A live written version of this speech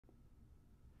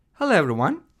Hello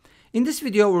everyone. In this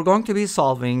video we're going to be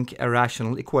solving a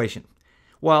rational equation.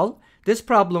 Well, this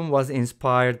problem was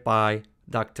inspired by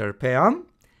Dr. Peyam.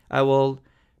 I will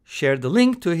share the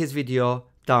link to his video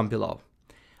down below.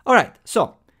 Alright,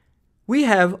 so we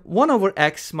have 1 over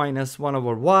x minus 1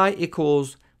 over y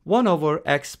equals 1 over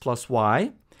x plus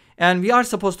y, and we are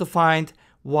supposed to find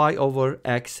y over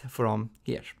x from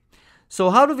here. So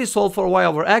how do we solve for y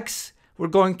over x? We're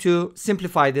going to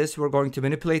simplify this. We're going to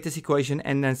manipulate this equation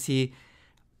and then see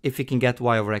if we can get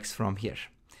y over x from here.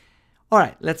 All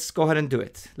right, let's go ahead and do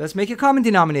it. Let's make a common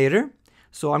denominator.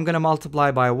 So I'm going to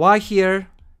multiply by y here,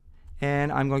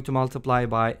 and I'm going to multiply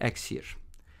by x here.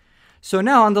 So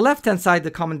now on the left-hand side,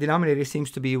 the common denominator seems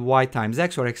to be y times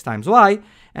x or x times y,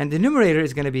 and the numerator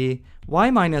is going to be y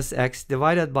minus x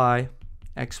divided by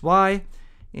xy,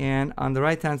 and on the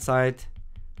right-hand side,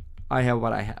 I have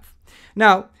what I have.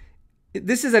 Now,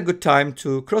 this is a good time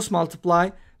to cross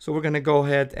multiply. So we're going to go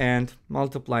ahead and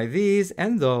multiply these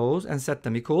and those and set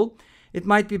them equal. It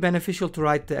might be beneficial to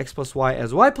write the x plus y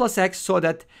as y plus x so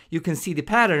that you can see the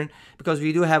pattern, because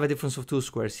we do have a difference of two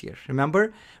squares here.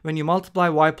 Remember, when you multiply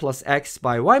y plus x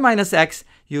by y minus x,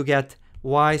 you get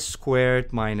y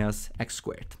squared minus x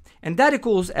squared. And that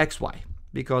equals xy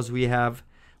because we have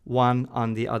 1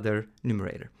 on the other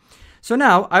numerator. So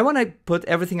now I want to put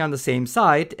everything on the same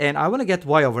side, and I want to get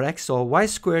y over x. So y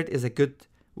squared is a good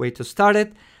way to start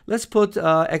it. Let's put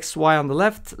xy on the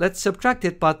left. Let's subtract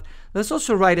it, but let's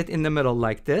also write it in the middle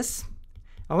like this.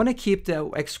 I want to keep the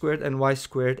x squared and y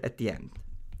squared at the end.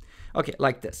 Okay,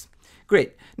 like this.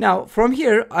 Great. Now from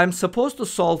here, I'm supposed to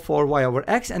solve for y over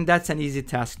x, and that's an easy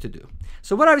task to do.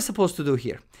 So what are we supposed to do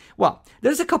here? Well,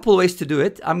 there's a couple ways to do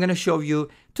it. I'm going to show you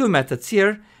two methods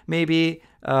here. Maybe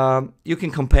you can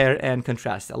compare and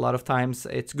contrast. A lot of times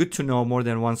it's good to know more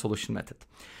than one solution method.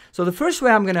 So the first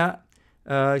way I'm going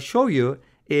to show you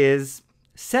is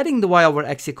setting the y over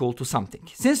x equal to something.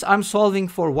 Since I'm solving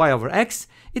for y over x,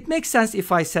 it makes sense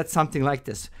if I set something like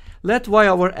this. Let y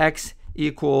over x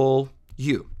equal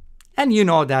u. And you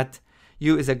know that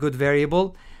u is a good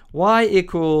variable. Y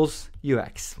equals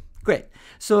ux. Great.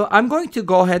 So I'm going to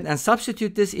go ahead and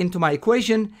substitute this into my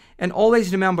equation, and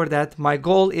always remember that my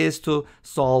goal is to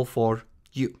solve for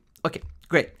u. Okay,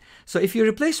 great. So if you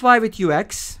replace y with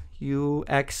ux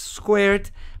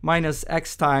squared minus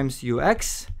x times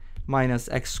ux minus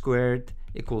x squared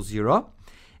equals 0.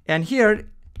 And here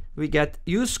we get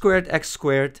u squared x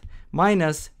squared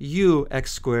minus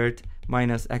ux squared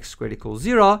minus x squared equals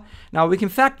 0. Now we can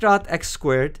factor out x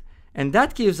squared, and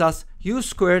that gives us u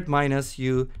squared minus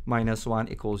u minus 1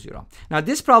 equals 0. Now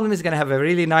this problem is going to have a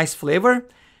really nice flavor.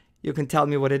 You can tell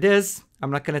me what it is. I'm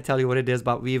not going to tell you what it is,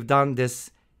 but we've done this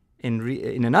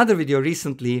in another video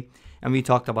recently, and we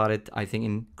talked about it, I think,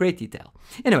 in great detail.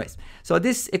 Anyways, so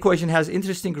this equation has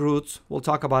interesting roots. We'll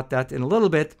talk about that in a little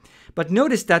bit. But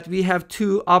notice that we have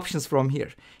two options from here.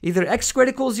 Either x squared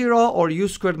equals 0 or u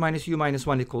squared minus u minus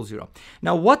 1 equals 0.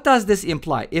 Now, what does this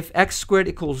imply? If x squared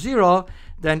equals 0,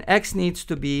 then x needs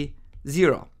to be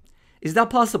 0. Is that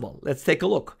possible? Let's take a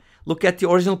look. Look at the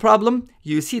original problem.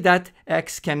 You see that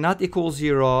x cannot equal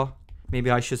 0. Maybe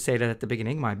I should say that at the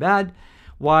beginning, my bad.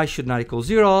 Y should not equal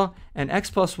 0, and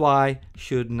x plus y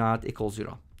should not equal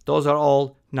 0. Those are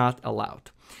all not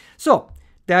allowed. So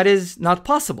that is not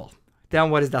possible. Then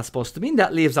what is that supposed to mean?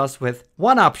 That leaves us with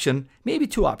one option, maybe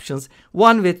two options,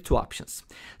 one with two options.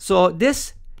 So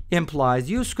this implies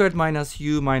u squared minus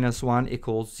u minus 1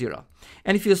 equals 0.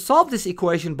 And if you solve this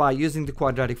equation by using the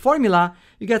quadratic formula,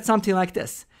 you get something like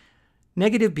this.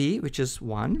 Negative b, which is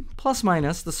 1, plus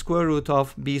minus the square root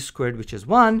of b squared, which is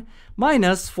 1,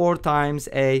 minus 4 times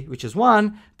a, which is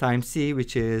 1, times c,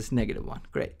 which is negative 1.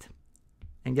 Great.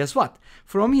 And guess what?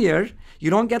 From here, you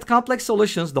don't get complex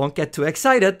solutions. Don't get too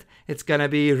excited. It's going to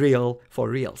be real for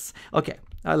reals. Okay,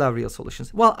 I love real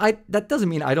solutions. Well, that doesn't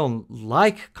mean I don't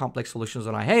like complex solutions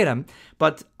or I hate them,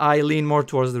 but I lean more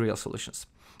towards the real solutions.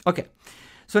 Okay,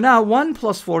 so now 1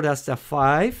 plus 4, that's a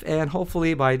 5, and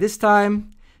hopefully by this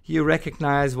time, you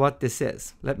recognize what this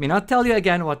is. Let me not tell you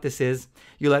again what this is.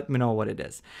 You let me know what it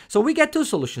is. So we get two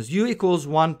solutions. U equals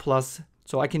 1 plus,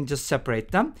 so I can just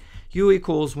separate them. U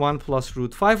equals 1 plus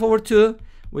root 5 over 2,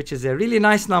 which is a really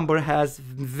nice number, has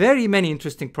very many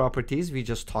interesting properties. We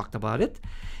just talked about it.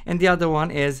 And the other one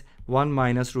is 1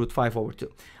 minus root 5 over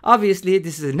 2. Obviously,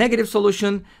 this is a negative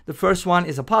solution. The first one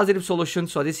is a positive solution.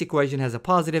 So this equation has a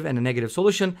positive and a negative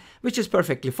solution, which is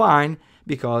perfectly fine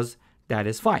because that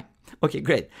is fine. Okay,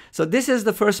 great. So this is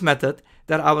the first method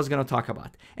that I was going to talk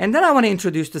about. And then I want to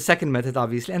introduce the second method,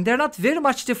 obviously. And they're not very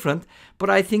much different, but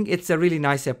I think it's a really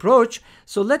nice approach.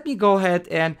 So let me go ahead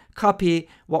and copy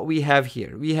what we have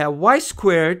here. We have y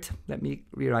squared. Let me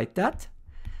rewrite that.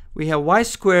 we have y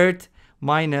squared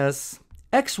minus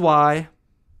xy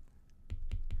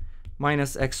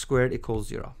minus x squared equals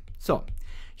 0. So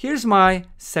here's my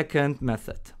second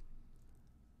method.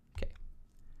 Okay,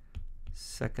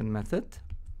 second method.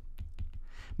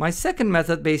 My second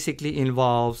method basically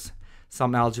involves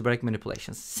some algebraic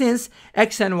manipulations. Since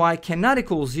x and y cannot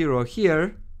equal 0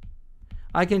 here,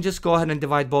 I can just go ahead and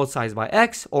divide both sides by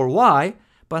x or y,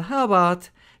 but how about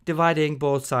dividing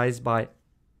both sides by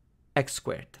x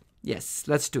squared? Yes,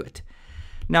 let's do it.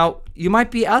 Now, you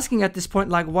might be asking at this point,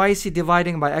 like, why is he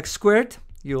dividing by x squared?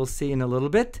 You'll see in a little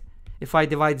bit. If I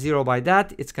divide 0 by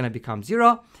that, it's going to become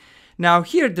 0. Now,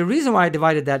 here, the reason why I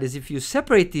divided that is if you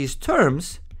separate these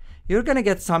terms, you're going to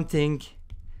get something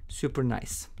super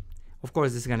nice. Of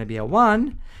course, this is going to be a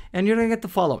 1, and you're going to get the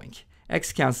following.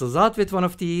 X cancels out with one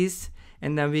of these,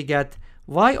 and then we get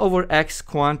y over x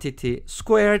quantity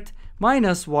squared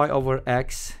minus y over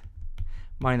x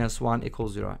minus 1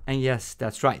 equals 0. And yes,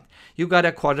 that's right. You got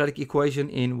a quadratic equation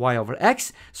in y over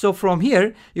x. So from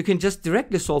here, you can just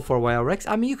directly solve for y over x.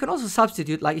 I mean, you can also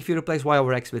substitute, like if you replace y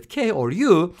over x with k or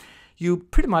u, you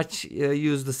pretty much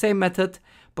use the same method,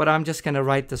 but I'm just going to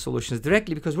write the solutions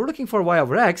directly because we're looking for y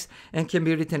over x and can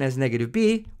be written as negative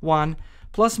b, 1,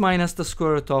 plus minus the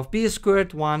square root of b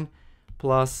squared, 1,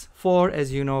 plus 4,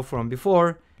 as you know from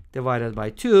before, divided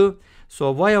by 2. So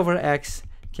y over x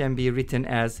can be written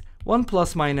as 1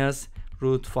 plus minus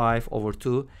root 5 over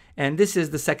 2. And this is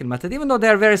the second method. Even though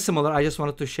they're very similar, I just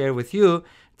wanted to share with you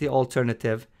the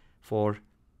alternative for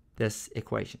this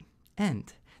equation.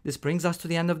 And this brings us to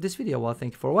the end of this video. Well,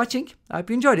 thank you for watching. I hope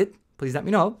you enjoyed it. Please let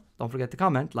me know. Don't forget to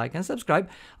comment, like, and subscribe.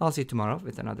 I'll see you tomorrow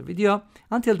with another video.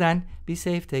 Until then, be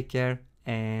safe, take care,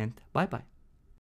 and bye-bye.